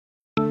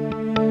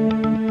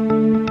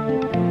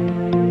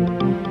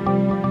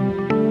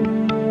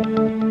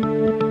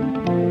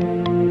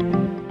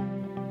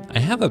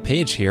have a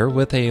page here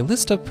with a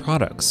list of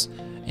products,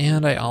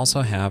 and I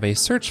also have a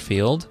search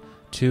field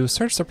to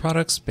search the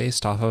products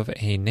based off of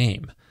a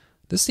name.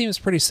 This seems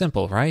pretty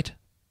simple, right?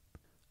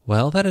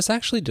 Well, that is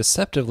actually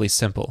deceptively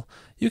simple.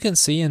 You can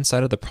see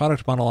inside of the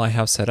product model I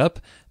have set up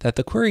that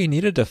the query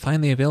needed to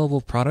find the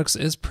available products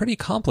is pretty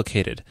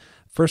complicated.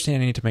 First, I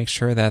need to make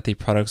sure that the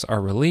products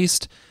are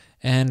released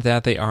and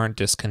that they aren't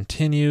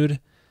discontinued,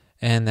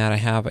 and that I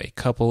have a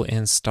couple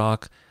in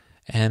stock,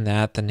 and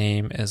that the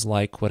name is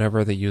like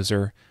whatever the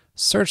user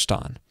searched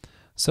on.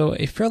 So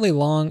a fairly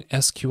long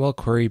SQL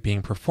query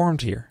being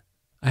performed here.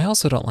 I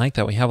also don't like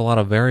that we have a lot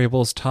of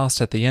variables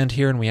tossed at the end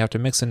here and we have to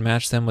mix and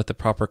match them with the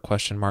proper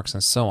question marks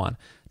and so on.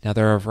 Now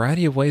there are a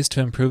variety of ways to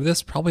improve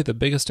this. Probably the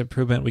biggest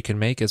improvement we can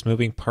make is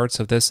moving parts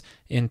of this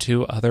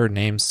into other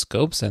name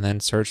scopes and then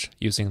search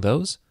using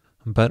those.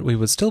 But we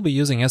would still be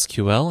using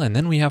SQL, and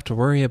then we have to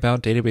worry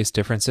about database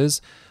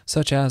differences,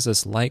 such as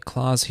this like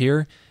clause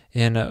here.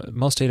 In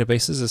most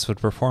databases, this would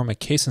perform a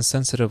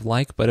case-insensitive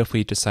like, but if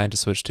we decide to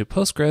switch to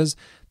Postgres,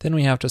 then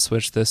we have to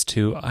switch this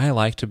to I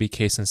like to be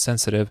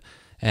case-insensitive,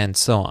 and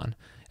so on.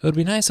 It would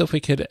be nice if we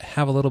could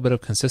have a little bit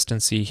of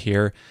consistency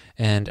here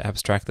and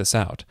abstract this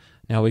out.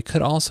 Now we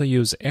could also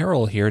use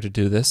Arel here to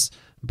do this,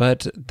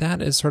 but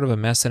that is sort of a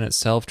mess in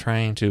itself.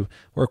 Trying to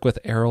work with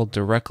Arel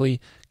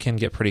directly can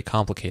get pretty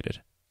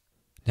complicated.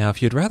 Now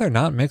if you'd rather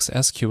not mix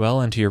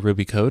SQL into your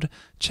Ruby code,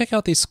 check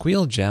out the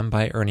Squeel gem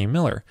by Ernie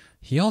Miller.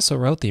 He also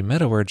wrote the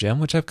MetaWare gem,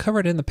 which I've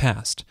covered in the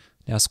past.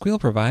 Now Squeel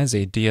provides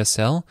a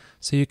DSL,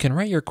 so you can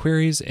write your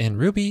queries in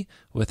Ruby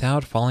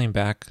without falling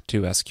back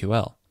to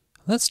SQL.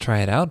 Let's try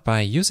it out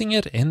by using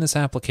it in this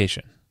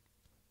application.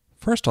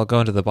 First, I'll go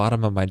into the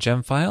bottom of my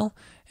gem file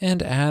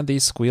and add the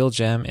Squeel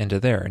gem into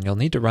there, and you'll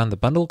need to run the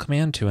bundle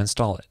command to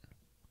install it.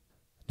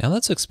 Now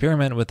let's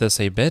experiment with this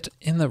a bit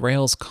in the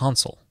Rails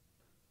console.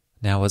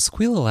 Now what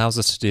Squeel allows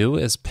us to do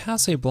is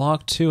pass a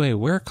block to a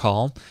where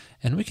call,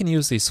 and we can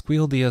use the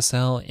Squeel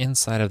DSL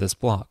inside of this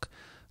block.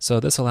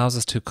 So this allows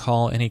us to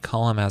call any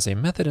column as a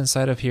method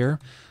inside of here.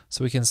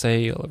 So we can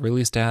say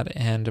release stat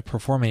and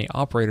perform any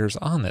operators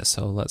on this.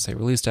 So let's say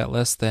release stat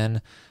less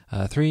than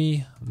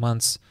 3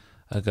 months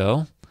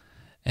ago,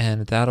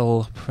 and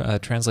that'll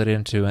translate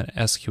into an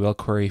SQL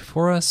query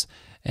for us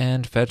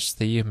and fetch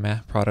the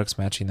products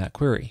matching that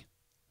query.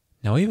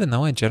 Now even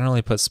though I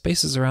generally put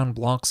spaces around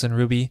blocks in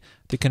Ruby,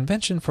 the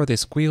convention for the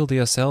Squeel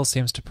DSL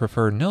seems to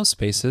prefer no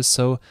spaces,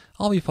 so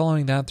I'll be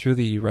following that through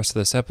the rest of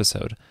this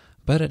episode.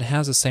 But it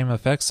has the same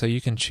effect, so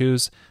you can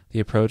choose the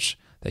approach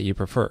that you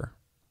prefer.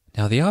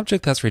 Now the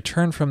object that's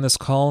returned from this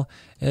call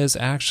is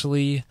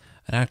actually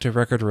an active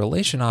record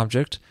relation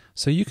object,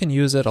 so you can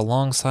use it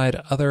alongside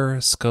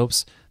other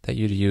scopes that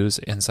you'd use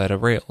inside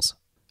of Rails.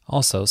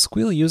 Also,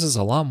 Squeel uses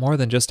a lot more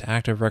than just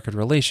active record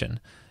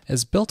relation.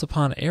 It's built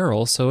upon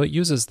Arel, so it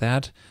uses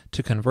that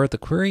to convert the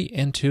query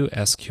into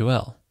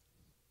SQL.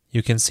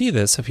 You can see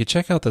this if you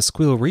check out the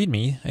Squeel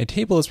README. A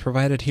table is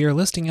provided here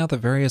listing out the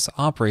various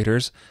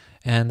operators,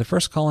 and the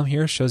first column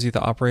here shows you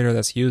the operator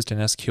that's used in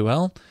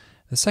SQL.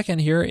 The second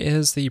here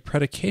is the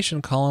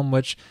predication column,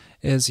 which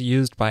is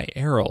used by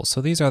Arel.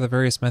 So these are the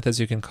various methods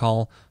you can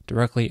call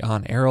directly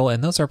on Arel,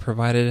 and those are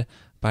provided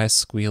by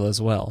Squeel as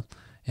well.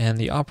 And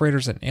the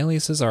operators and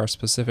aliases are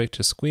specific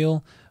to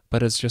Squeel,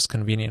 but it's just a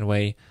convenient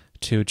way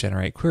to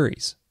generate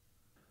queries.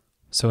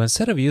 So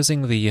instead of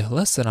using the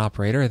less than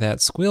operator that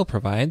Squeel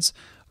provides,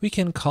 we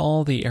can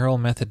call the Arel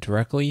method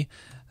directly,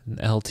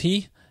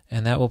 LT,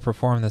 and that will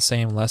perform the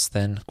same less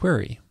than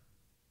query.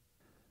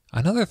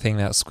 Another thing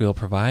that Squeel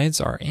provides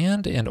are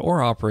and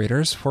or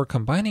operators for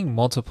combining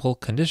multiple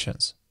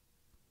conditions.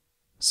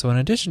 So in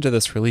addition to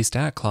this released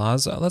at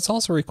clause, let's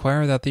also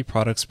require that the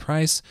product's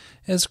price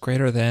is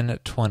greater than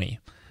 20.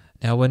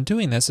 Now when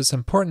doing this, it's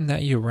important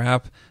that you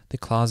wrap the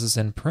clauses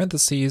in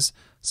parentheses,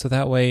 so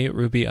that way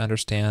Ruby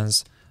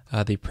understands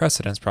the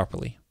precedence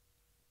properly.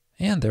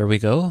 And there we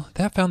go,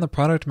 that found the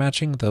product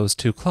matching those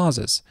two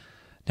clauses.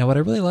 Now what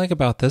I really like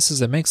about this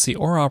is it makes the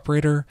OR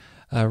operator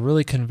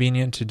really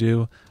convenient to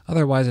do.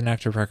 Otherwise an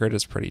active record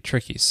is pretty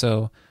tricky.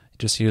 So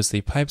just use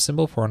the pipe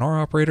symbol for an OR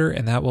operator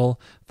and that will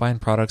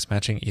find products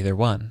matching either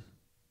one.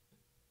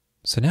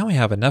 So now we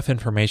have enough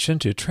information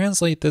to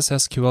translate this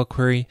SQL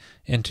query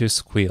into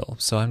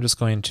Squeel. So I'm just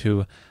going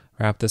to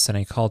wrap this in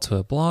a call to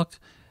a block,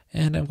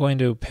 and I'm going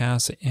to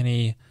pass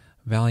any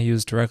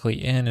values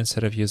directly in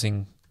instead of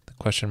using the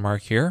question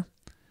mark here.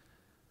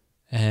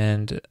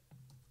 And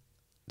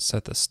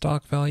set the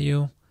stock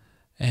value,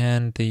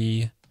 and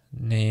the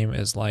name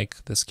is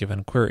like this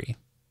given query.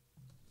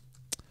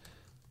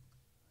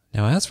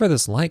 Now as for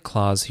this like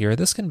clause here,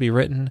 this can be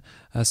written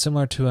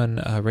similar to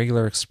a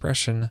regular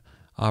expression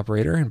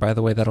operator, and by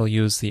the way that'll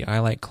use the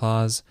ILike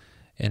clause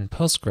in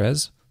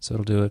Postgres, so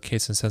it'll do a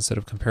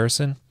case-insensitive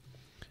comparison.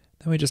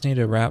 Then we just need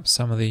to wrap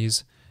some of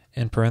these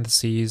in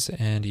parentheses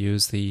and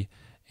use the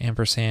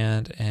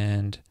ampersand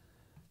and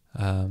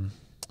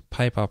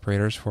pipe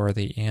operators for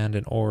the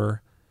and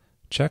or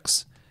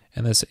checks.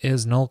 And this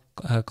is null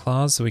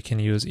clause, so we can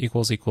use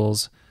equals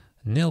equals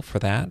nil for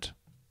that.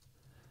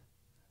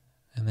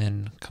 And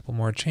then a couple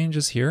more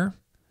changes here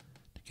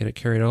to get it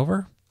carried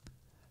over.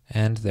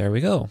 And there we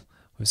go.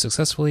 We've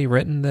successfully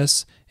written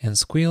this in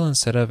Squeel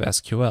instead of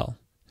SQL.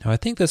 Now I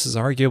think this is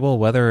arguable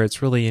whether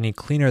it's really any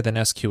cleaner than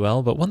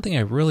SQL, but one thing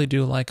I really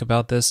do like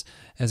about this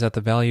is that the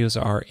values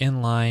are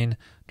inline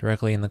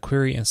directly in the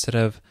query instead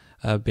of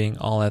being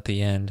all at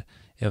the end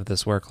of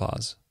this where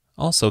clause.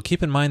 Also,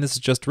 keep in mind this is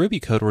just Ruby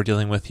code we're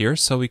dealing with here,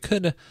 so we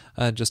could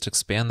just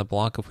expand the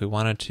block if we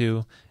wanted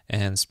to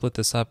and split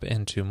this up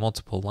into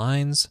multiple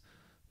lines,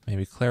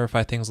 maybe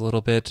clarify things a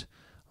little bit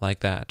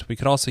like that. We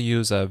could also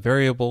use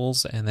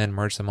variables and then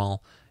merge them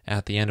all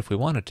at the end if we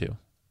wanted to.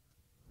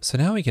 So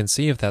now we can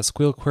see if that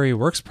Squeel query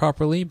works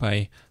properly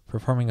by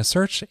performing a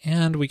search,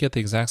 and we get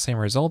the exact same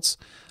results.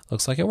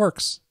 Looks like it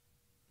works.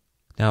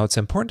 Now it's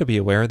important to be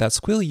aware that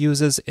Squeel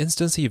uses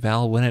instance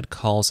eval when it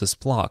calls this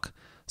block.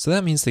 So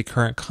that means the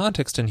current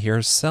context in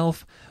here,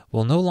 self,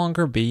 will no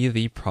longer be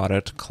the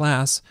product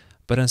class,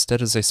 but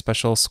instead is a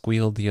special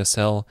Squeel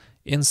DSL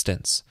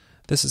instance.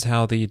 This is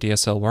how the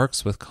DSL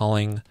works with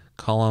calling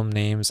column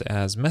names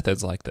as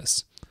methods like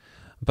this.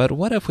 But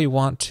what if we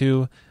want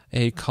to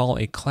call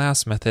a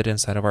class method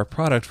inside of our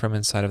product from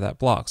inside of that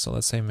block? So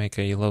let's say make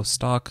a low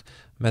stock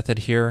method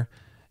here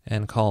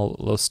and call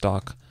low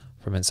stock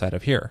from inside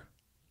of here.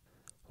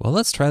 Well,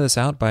 let's try this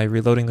out by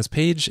reloading this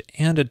page,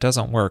 and it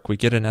doesn't work. We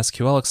get an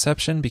SQL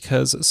exception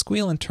because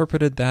Squeel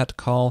interpreted that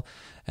call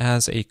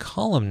as a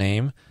column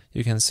name.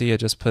 You can see I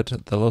just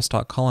put the low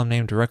stock column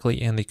name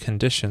directly in the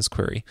conditions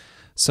query.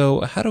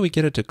 So how do we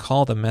get it to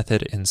call the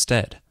method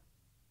instead?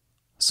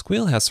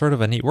 Squeel has sort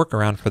of a neat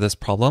workaround for this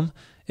problem.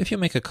 If you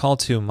make a call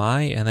to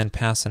my and then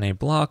pass in a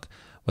block,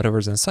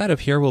 whatever's inside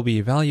of here will be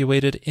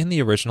evaluated in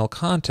the original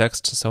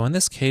context, so in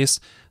this case,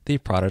 the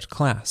product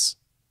class.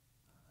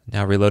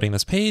 Now reloading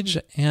this page,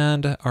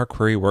 and our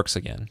query works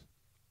again.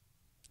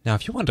 Now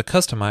if you want to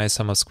customize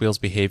some of Squeel's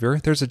behavior,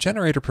 there's a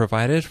generator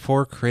provided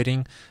for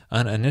creating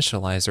an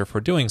initializer for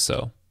doing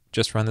so.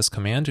 Just run this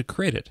command to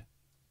create it.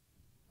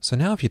 So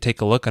now if you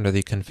take a look under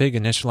the config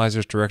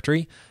initializers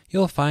directory,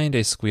 you'll find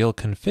a Squeel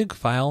config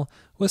file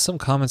with some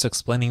comments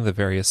explaining the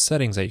various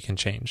settings that you can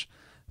change.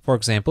 For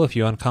example, if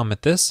you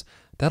uncomment this,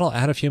 that'll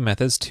add a few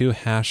methods to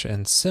hash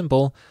and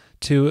symbol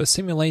to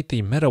simulate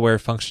the metaware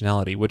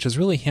functionality, which is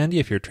really handy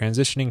if you're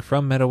transitioning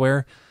from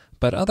metaware,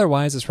 but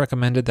otherwise it's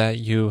recommended that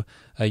you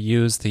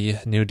use the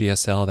new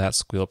DSL that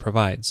Squeel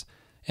provides.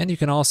 And you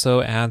can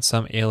also add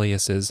some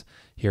aliases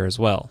here as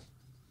well.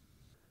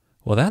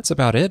 Well, that's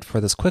about it for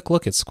this quick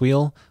look at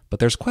Squeel, but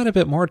there's quite a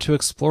bit more to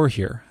explore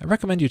here. I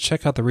recommend you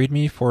check out the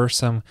README for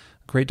some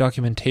great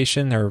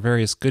documentation. There are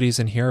various goodies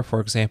in here. For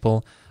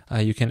example,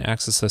 you can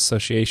access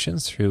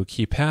associations through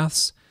key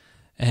paths,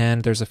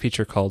 and there's a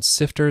feature called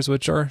sifters,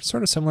 which are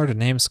sort of similar to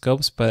name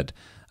scopes, but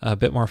a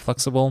bit more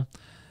flexible.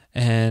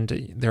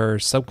 And there are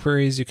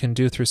subqueries you can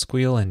do through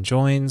Squeel and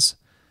joins,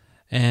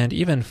 and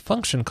even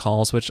function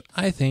calls, which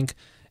I think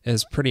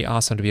is pretty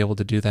awesome to be able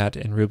to do that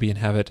in Ruby and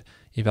have it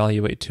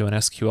evaluate to an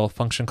SQL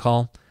function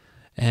call,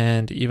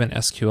 and even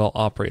SQL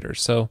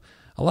operators. So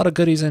a lot of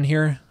goodies in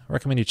here. I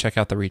recommend you check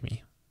out the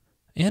README.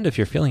 And if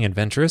you're feeling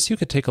adventurous, you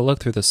could take a look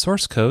through the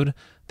source code.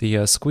 The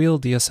Squeel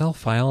DSL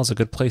file is a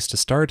good place to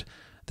start.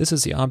 This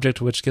is the object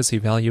which gets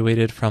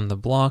evaluated from the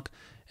block,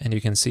 and you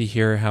can see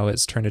here how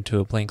it's turned into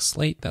a blank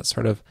slate. That's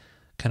sort of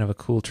kind of a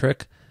cool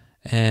trick.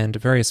 And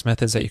various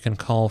methods that you can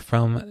call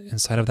from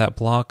inside of that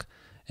block,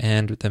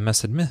 and the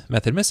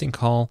method missing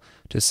call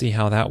to see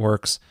how that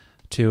works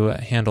to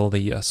handle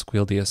the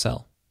Squeel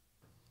DSL.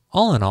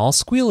 All in all,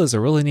 Squeel is a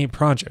really neat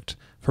project.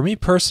 For me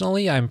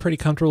personally, I'm pretty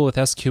comfortable with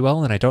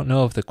SQL, and I don't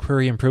know if the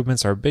query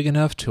improvements are big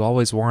enough to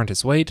always warrant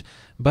its weight,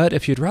 but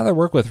if you'd rather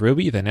work with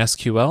Ruby than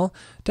SQL,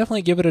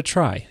 definitely give it a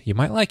try. You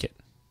might like it.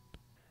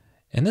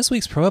 In this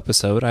week's Pro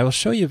episode, I will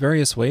show you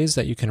various ways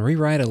that you can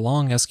rewrite a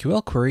long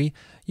SQL query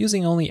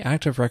using only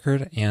Active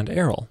Record and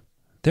Arel.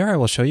 There I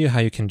will show you how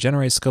you can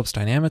generate scopes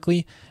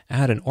dynamically,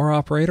 add an OR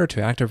operator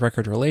to Active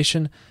Record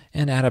relation,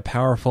 and add a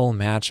powerful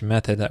match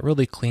method that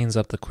really cleans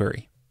up the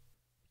query.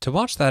 To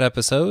watch that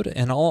episode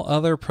and all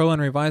other Pro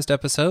and Revised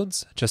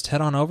episodes, just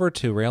head on over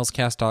to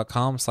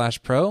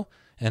railscast.com/pro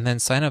and then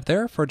sign up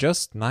there for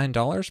just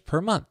 $9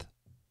 per month.